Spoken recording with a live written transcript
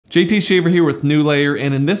JT Shaver here with New Layer,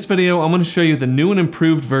 and in this video I'm going to show you the new and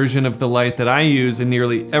improved version of the light that I use in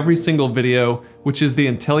nearly every single video, which is the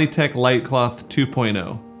Intellytech LiteCloth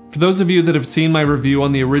 2.0. For those of you that have seen my review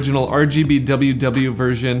on the original RGBWW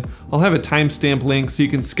version, I'll have a timestamp link so you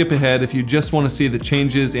can skip ahead if you just want to see the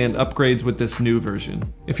changes and upgrades with this new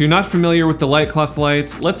version. If you're not familiar with the LiteCloth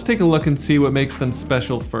lights, let's take a look and see what makes them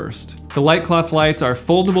special first. The LiteCloth lights are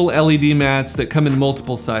foldable LED mats that come in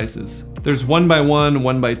multiple sizes. There's 1x1,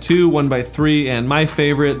 1x2, 1x3, and my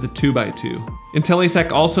favorite, the 2x2.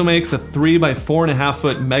 Intellytech also makes a 3x4.5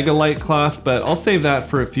 foot mega light cloth, but I'll save that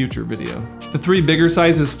for a future video. The three bigger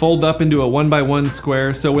sizes fold up into a 1x1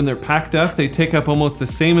 square, so when they're packed up, they take up almost the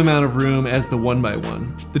same amount of room as the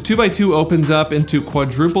 1x1. The 2x2 opens up into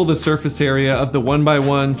quadruple the surface area of the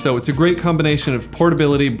 1x1, so it's a great combination of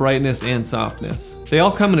portability, brightness, and softness. They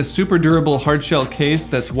all come in a super durable hardshell case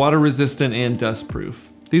that's water resistant and dust proof.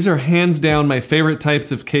 These are hands down my favorite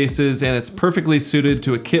types of cases, and it's perfectly suited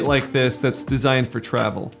to a kit like this that's designed for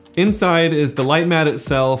travel. Inside is the light mat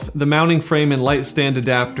itself, the mounting frame and light stand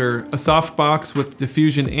adapter, a softbox with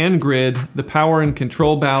diffusion and grid, the power and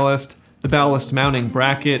control ballast, the ballast mounting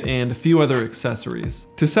bracket, and a few other accessories.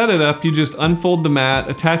 To set it up, you just unfold the mat,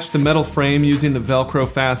 attach the metal frame using the Velcro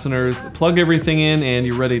fasteners, plug everything in, and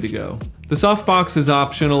you're ready to go. The softbox is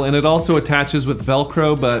optional and it also attaches with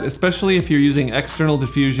Velcro, but especially if you're using external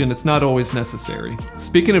diffusion, it's not always necessary.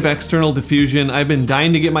 Speaking of external diffusion, I've been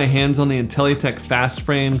dying to get my hands on the Intellytech fast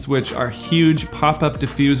frames, which are huge pop-up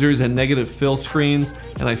diffusers and negative fill screens,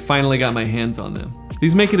 and I finally got my hands on them.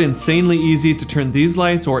 These make it insanely easy to turn these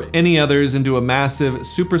lights or any others into a massive,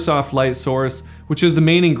 super soft light source, which is the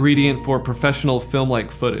main ingredient for professional film-like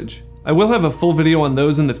footage. I will have a full video on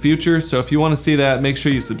those in the future, so if you want to see that, make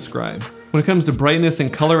sure you subscribe. When it comes to brightness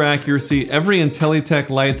and color accuracy, every Intellytech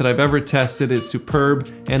light that I've ever tested is superb,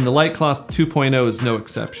 and the LiteCloth 2.0 is no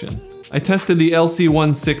exception. I tested the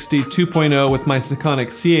LC-160 2.0 with my Sekonic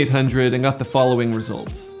C800 and got the following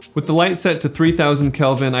results. With the light set to 3000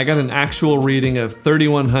 Kelvin, I got an actual reading of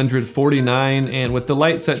 3149, and with the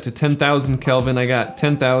light set to 10,000 Kelvin, I got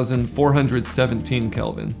 10,417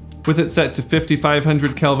 Kelvin. With it set to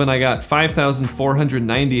 5500 Kelvin, I got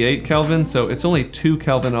 5498 Kelvin, so it's only 2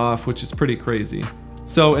 Kelvin off, which is pretty crazy.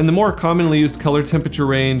 So in the more commonly used color temperature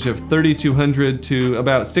range of 3200 to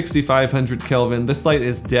about 6500 Kelvin, this light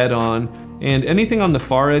is dead on, and anything on the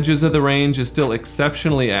far edges of the range is still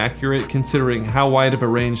exceptionally accurate considering how wide of a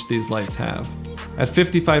range these lights have. At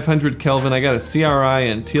 5500 Kelvin, I got a CRI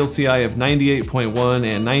and TLCI of 98.1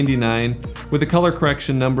 and 99 with a color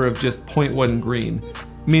correction number of just 0.1 green.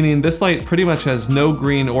 Meaning this light pretty much has no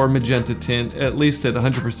green or magenta tint, at least at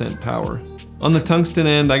 100% power. On the tungsten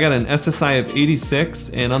end, I got an SSI of 86,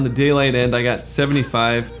 and on the daylight end, I got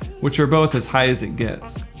 75, which are both as high as it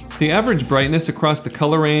gets. The average brightness across the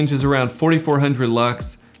color range is around 4400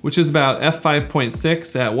 lux, which is about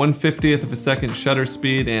f5.6 at 1/50th of a second shutter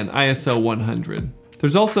speed and ISO 100.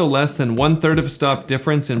 There's also less than 1/3 of a stop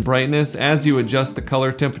difference in brightness as you adjust the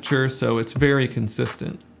color temperature, so it's very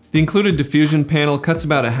consistent. The included diffusion panel cuts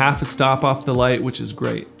about a half a stop off the light, which is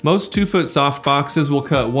great. Most 2-foot softboxes will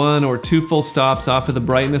cut 1 or 2 full stops off of the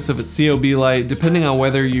brightness of a COB light, depending on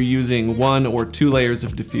whether you're using 1 or 2 layers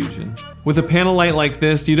of diffusion. With a panel light like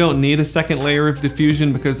this, you don't need a second layer of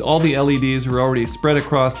diffusion because all the LEDs are already spread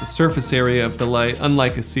across the surface area of the light,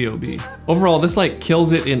 unlike a COB. Overall, this light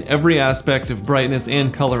kills it in every aspect of brightness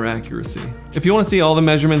and color accuracy. If you want to see all the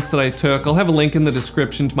measurements that I took, I'll have a link in the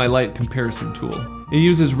description to my light comparison tool. It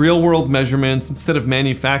uses real-world measurements instead of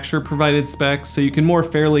manufacturer-provided specs, so you can more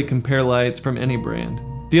fairly compare lights from any brand.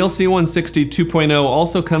 The LC-160 2.0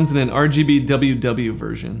 also comes in an RGBWW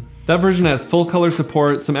version. That version has full color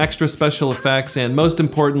support, some extra special effects, and most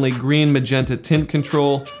importantly, green magenta tint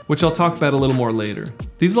control, which I'll talk about a little more later.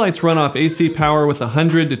 These lights run off AC power with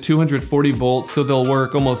 100 to 240 volts, so they'll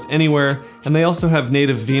work almost anywhere, and they also have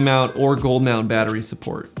native V-mount or gold mount battery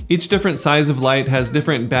support. Each different size of light has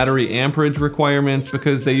different battery amperage requirements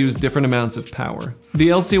because they use different amounts of power. The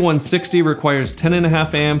LC-160 requires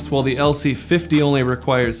 10.5 amps, while the LC-50 only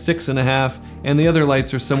requires 6.5, and the other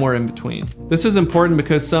lights are somewhere in between. This is important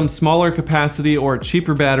because some smaller capacity or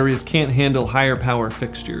cheaper batteries can't handle higher power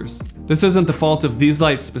fixtures. This isn't the fault of these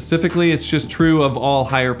lights specifically, it's just true of all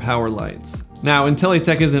higher power lights. Now,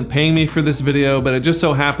 Intellytech isn't paying me for this video, but it just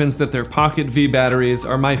so happens that their Pocket V batteries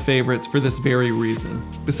are my favorites for this very reason.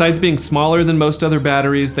 Besides being smaller than most other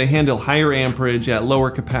batteries, they handle higher amperage at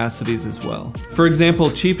lower capacities as well. For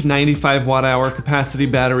example, cheap 95 watt-hour capacity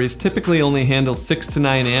batteries typically only handle 6 to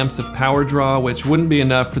 9 amps of power draw, which wouldn't be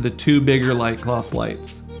enough for the two bigger LiteCloth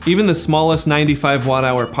lights. Even the smallest 95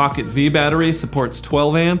 watt-hour Pocket V battery supports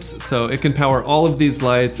 12 amps, so it can power all of these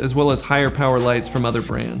lights as well as higher power lights from other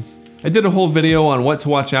brands. I did a whole video on what to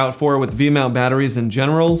watch out for with V-mount batteries in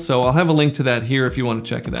general, so I'll have a link to that here if you want to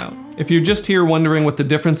check it out. If you're just here wondering what the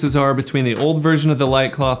differences are between the old version of the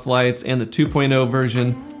LiteCloth lights and the 2.0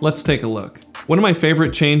 version, let's take a look. One of my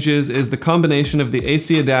favorite changes is the combination of the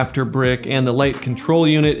AC adapter brick and the light control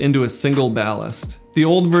unit into a single ballast. The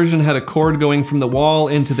old version had a cord going from the wall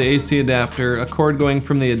into the AC adapter, a cord going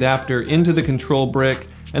from the adapter into the control brick,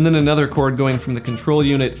 and then another cord going from the control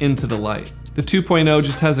unit into the light. The 2.0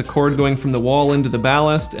 just has a cord going from the wall into the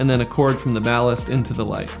ballast, and then a cord from the ballast into the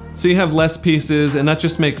light. So you have less pieces, and that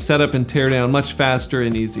just makes setup and teardown much faster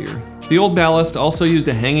and easier. The old ballast also used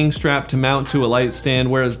a hanging strap to mount to a light stand,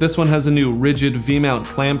 whereas this one has a new rigid V-mount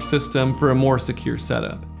clamp system for a more secure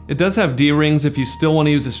setup. It does have D-rings if you still want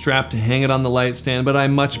to use a strap to hang it on the light stand, but I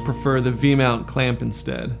much prefer the V-mount clamp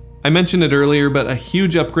instead. I mentioned it earlier, but a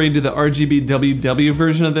huge upgrade to the RGBWW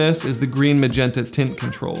version of this is the green magenta tint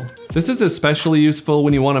control. This is especially useful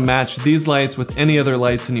when you want to match these lights with any other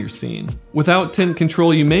lights in your scene. Without tint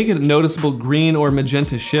control, you may get noticeable green or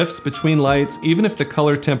magenta shifts between lights, even if the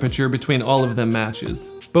color temperature between all of them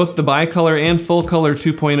matches. Both the bicolor and full color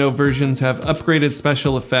 2.0 versions have upgraded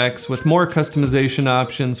special effects with more customization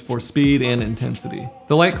options for speed and intensity.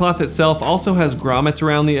 The LiteCloth itself also has grommets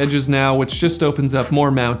around the edges now, which just opens up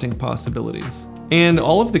more mounting possibilities. And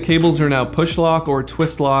all of the cables are now push lock or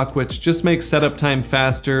twist lock, which just makes setup time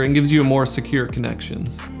faster and gives you more secure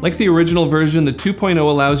connections. Like the original version, the 2.0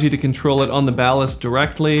 allows you to control it on the ballast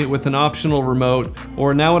directly with an optional remote,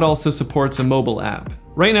 or now it also supports a mobile app.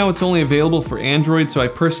 Right now it's only available for Android, so I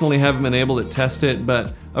personally haven't been able to test it,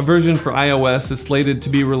 but a version for iOS is slated to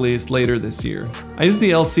be released later this year. I use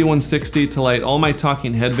the LC-160 to light all my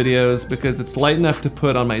talking head videos because it's light enough to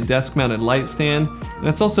put on my desk-mounted light stand, and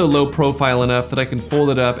it's also low profile enough that I can fold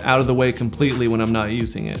it up out of the way completely when I'm not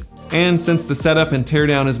using it. And since the setup and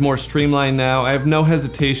teardown is more streamlined now, I have no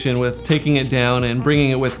hesitation with taking it down and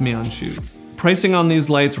bringing it with me on shoots. Pricing on these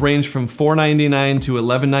lights range from $4.99 to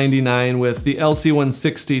 $11.99, with the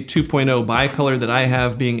LC-160 2.0 bicolor that I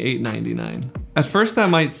have being $8.99. At first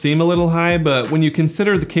that might seem a little high, but when you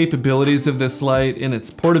consider the capabilities of this light in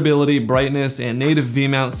its portability, brightness, and native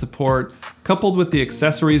V-mount support, coupled with the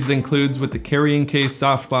accessories it includes with the carrying case,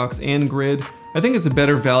 softbox, and grid, I think it's a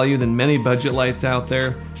better value than many budget lights out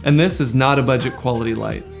there, and this is not a budget quality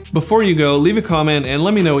light. Before you go, leave a comment and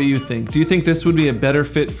let me know what you think. Do you think this would be a better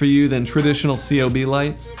fit for you than traditional COB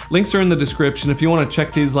lights? Links are in the description if you want to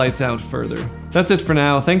check these lights out further. That's it for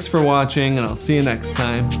now, thanks for watching, and I'll see you next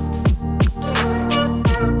time.